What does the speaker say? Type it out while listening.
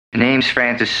The name's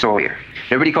Francis Sawyer.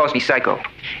 Everybody calls me Psycho.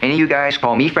 Any of you guys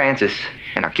call me Francis,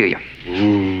 and I'll kill you.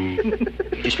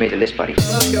 You just made the list, buddy. The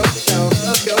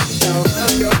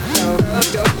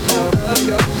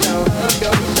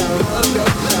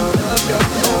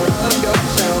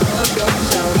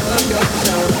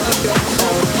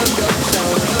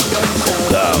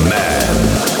man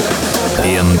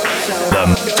in the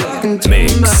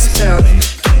mix.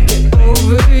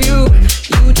 Over you,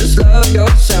 you just love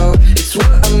yourself. It's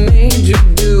what I made you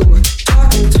do.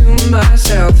 Talking to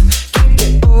myself, can't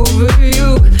get over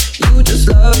you. You just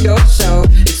love yourself.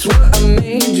 It's what I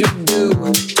made you do.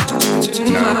 Talking to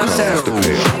myself,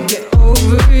 can't get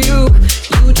over you.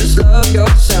 You just love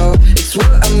yourself. It's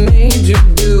what I made you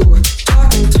do.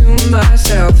 Talking to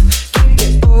myself, can't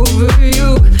get over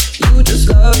you. You just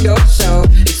love yourself.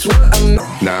 It's what I.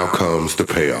 Now comes the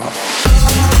payoff.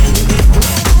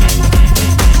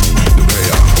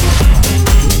 Payoff.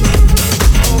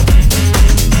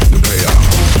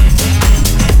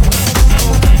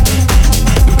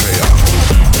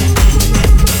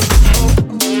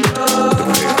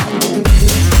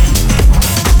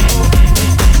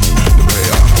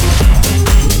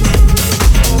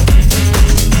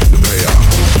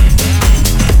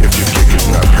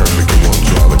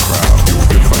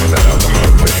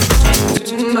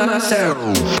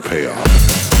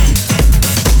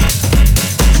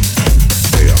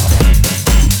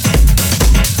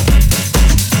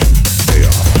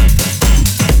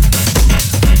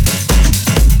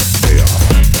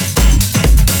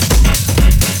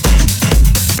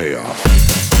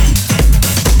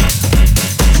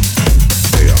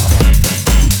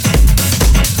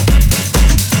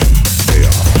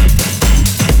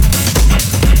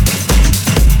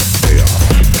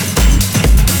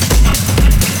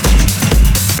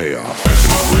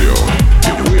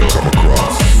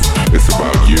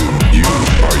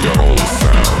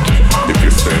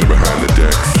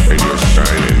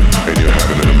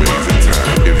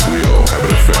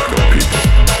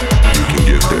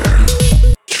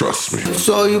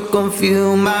 So you can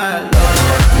feel my love.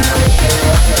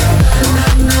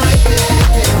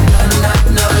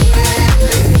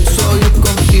 So you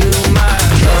can feel my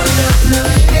love.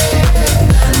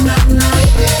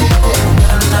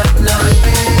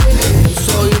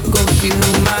 So you can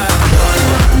feel my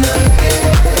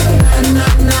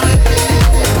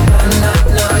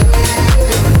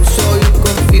So you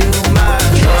can feel my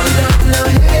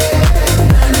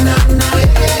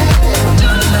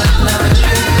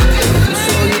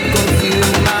So you can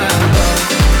feel my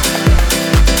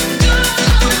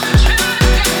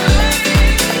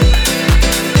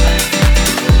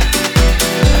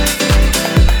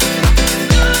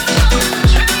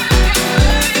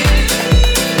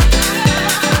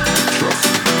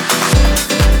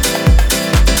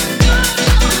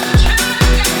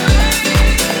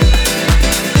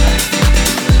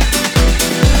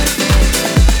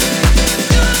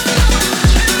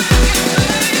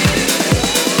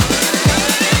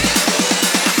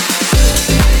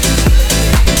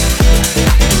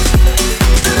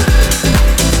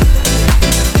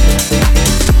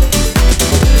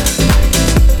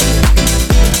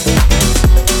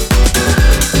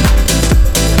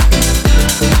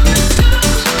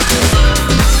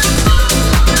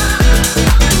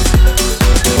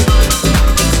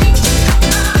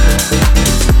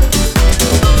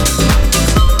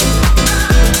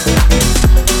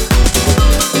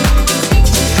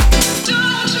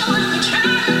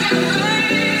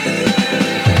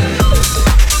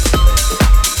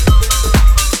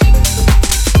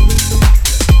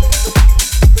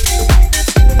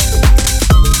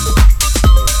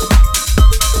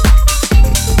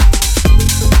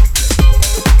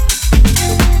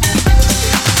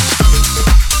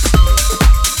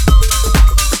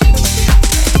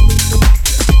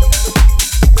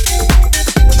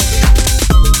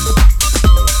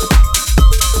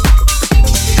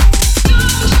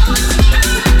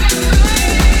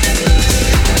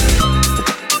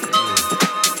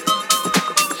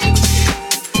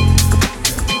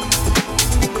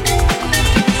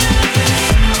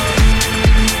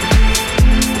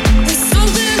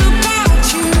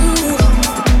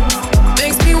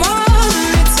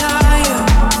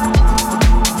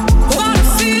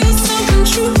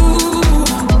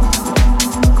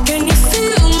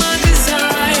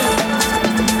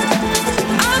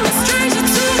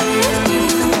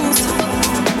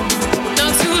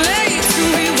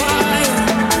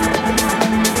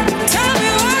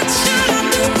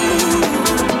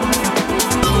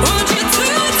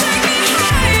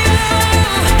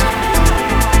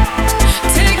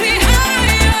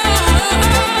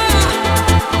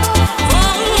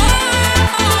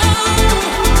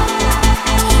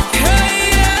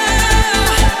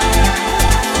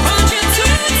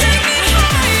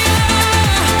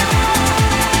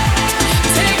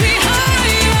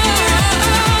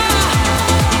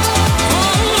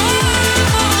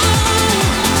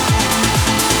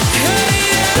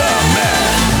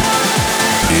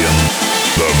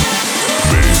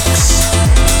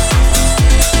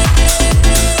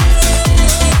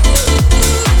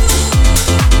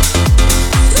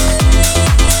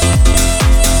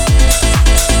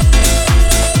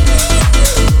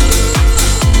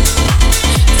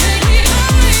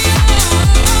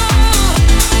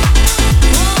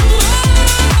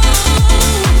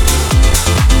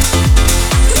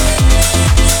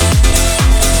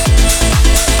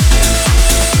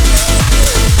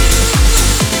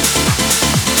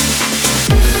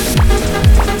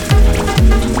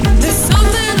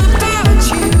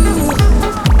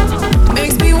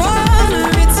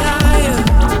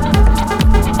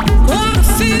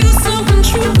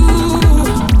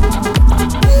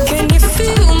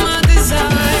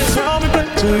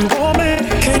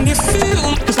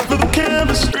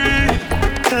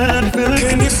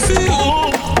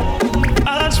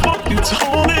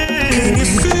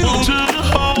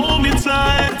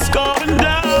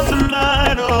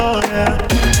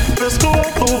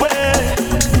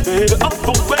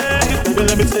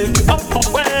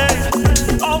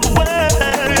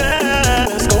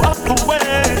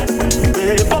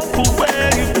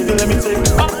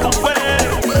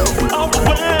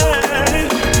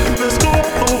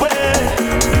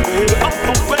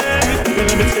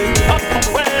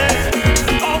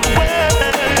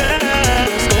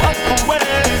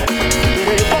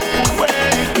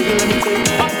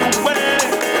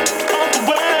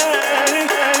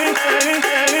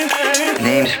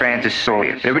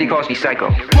here. Everybody calls me Psycho.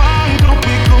 Why don't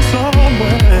we go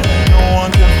somewhere no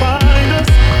one can find us?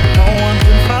 No one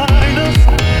can find us.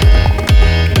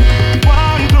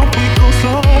 Why don't we go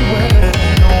somewhere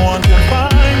no one can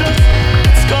find us?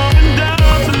 It's going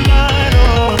down tonight,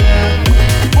 oh yeah.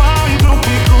 Why don't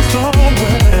we go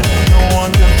somewhere no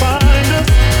one can find us?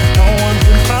 No one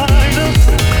can find us.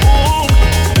 Oh,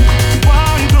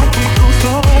 why don't we go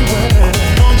somewhere?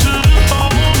 Want you to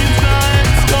hold me tight.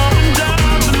 It's going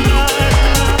down tonight.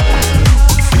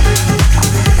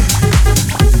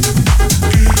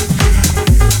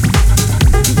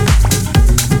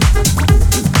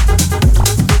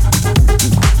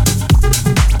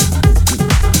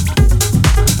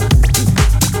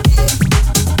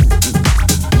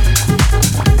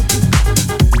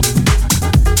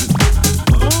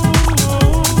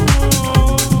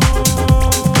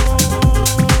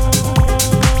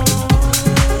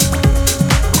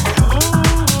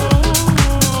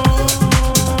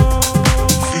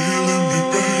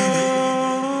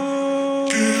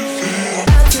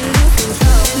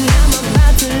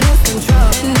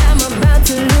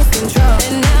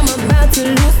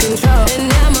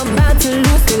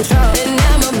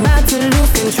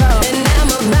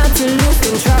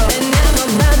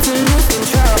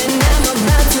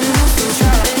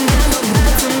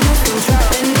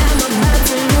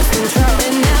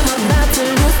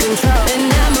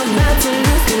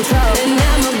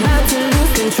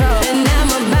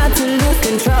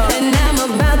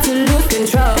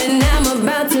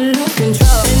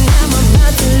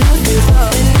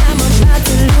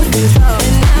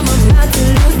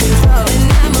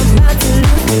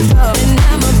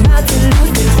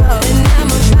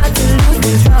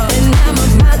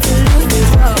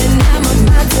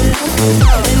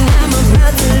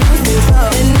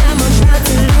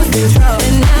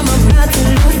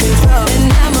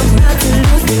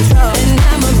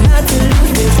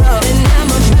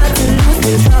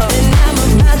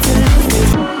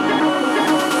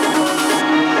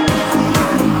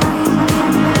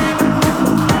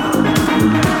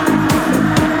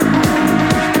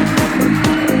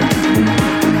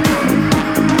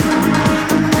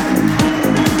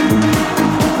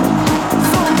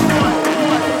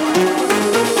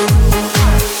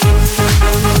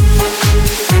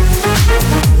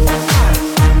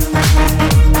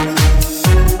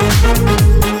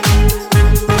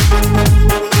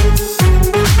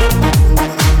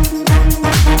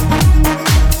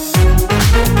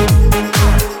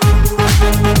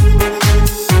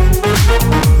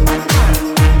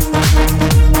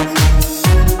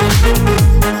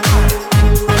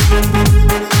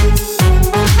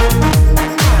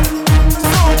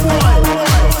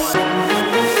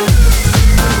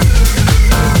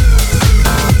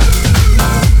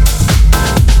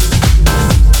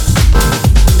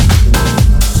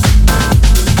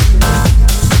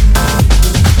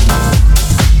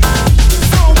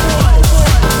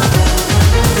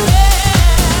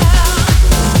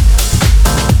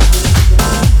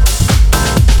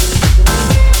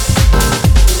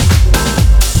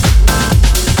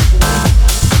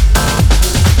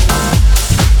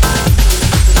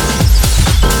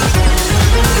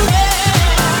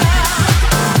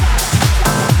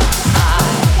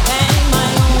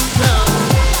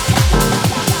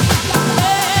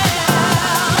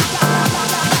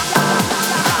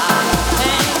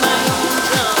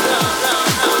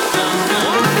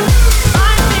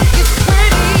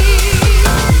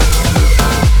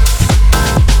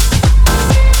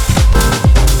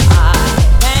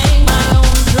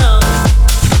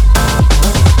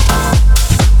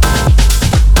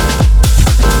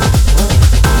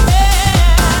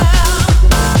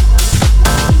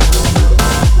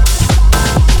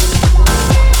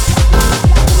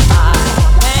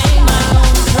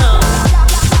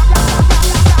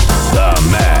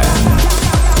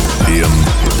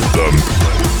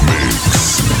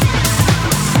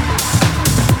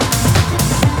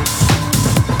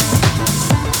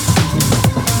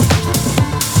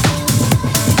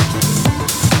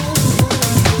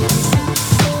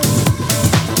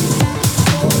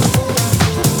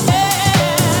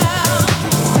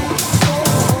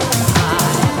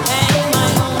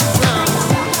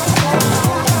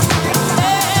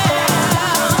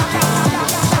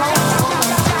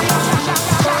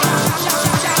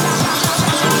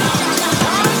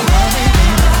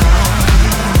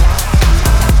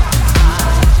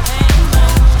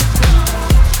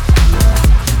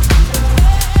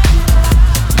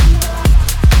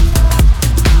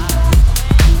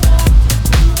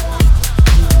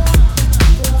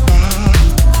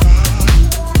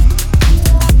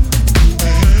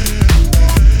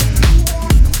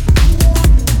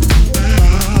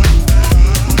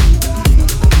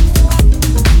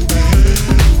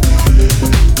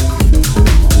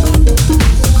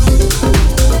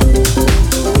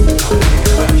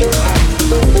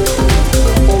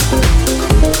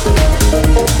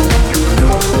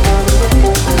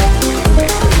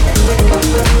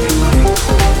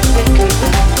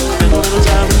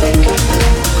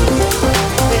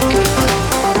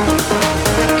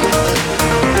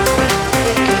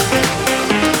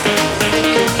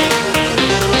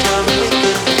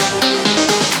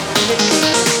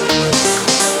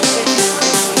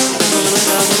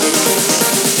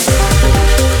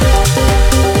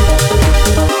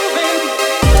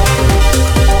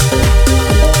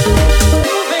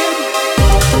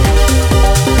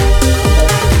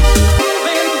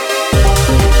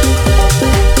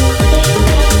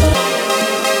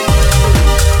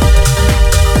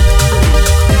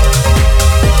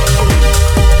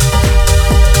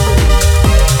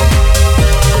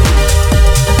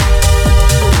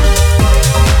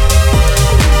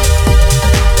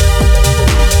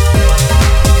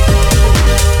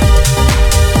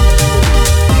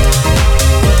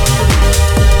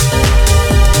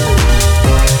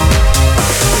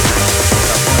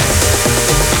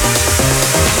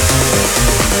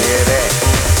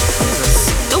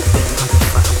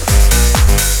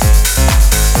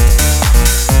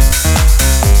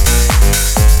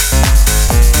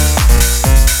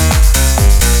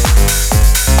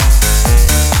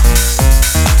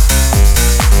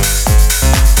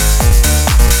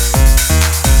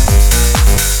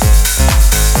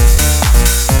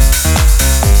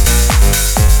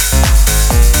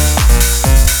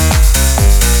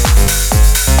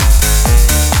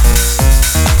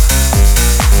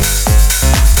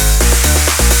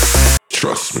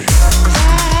 trust me.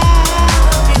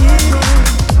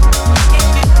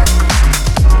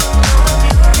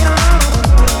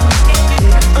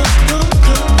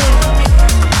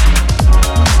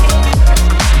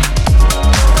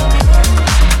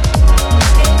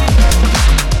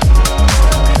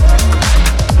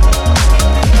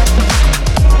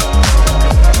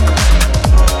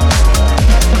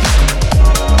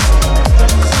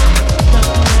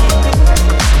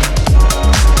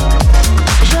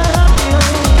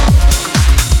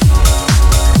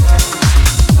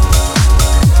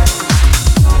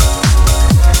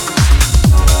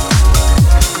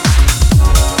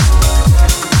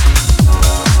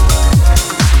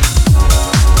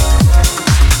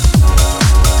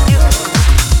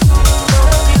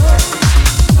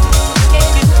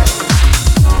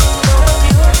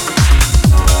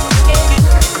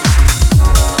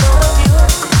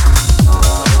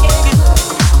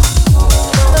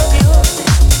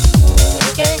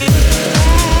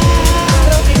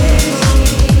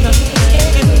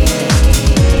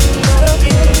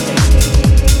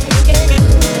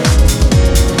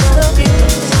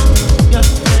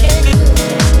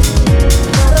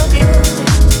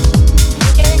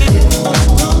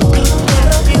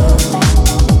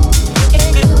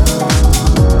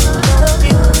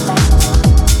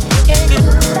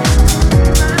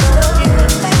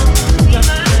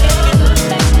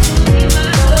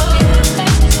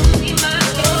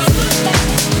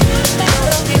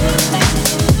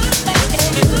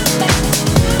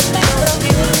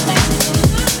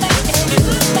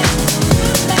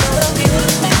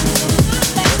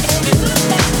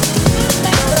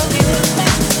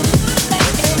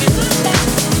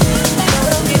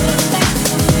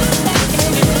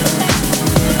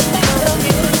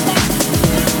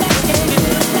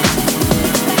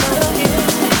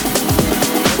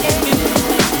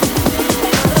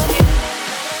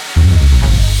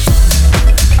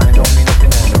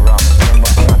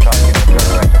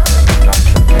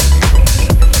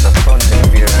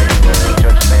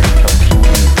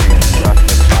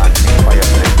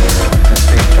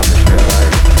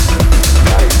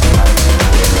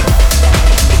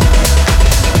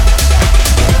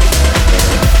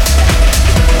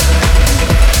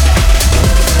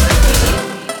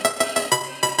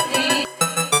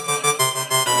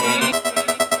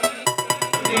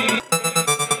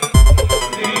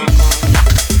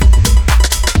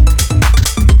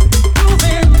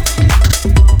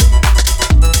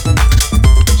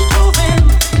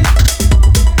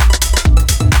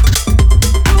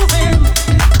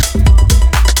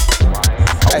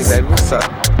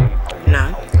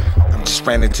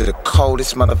 To the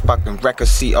coldest motherfucking record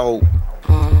CO.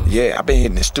 Yeah, I've been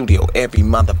hitting the studio every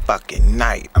motherfucking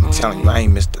night. I'm telling you, I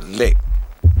ain't missed a lick.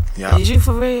 Yeah. Is you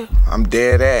for real? I'm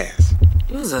dead ass.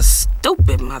 You was a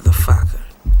stupid motherfucker.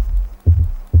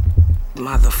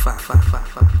 Motherfucker.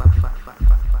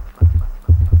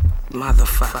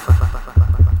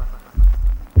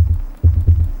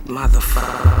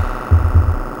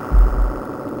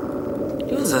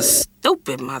 You was a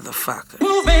stupid motherfucker.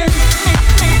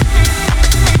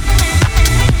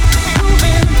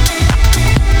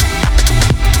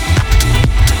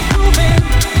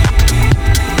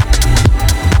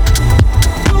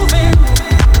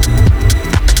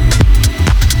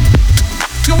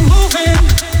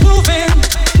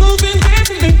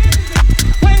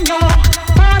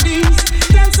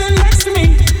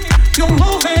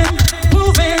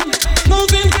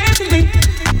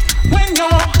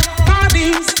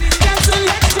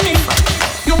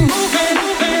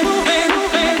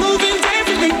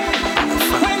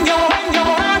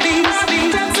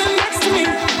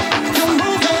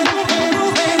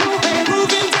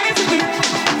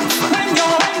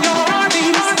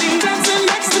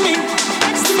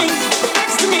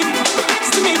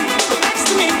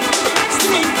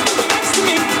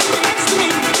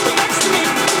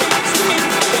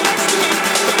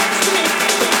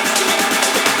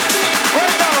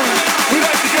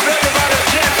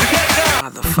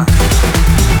 Motherfucker.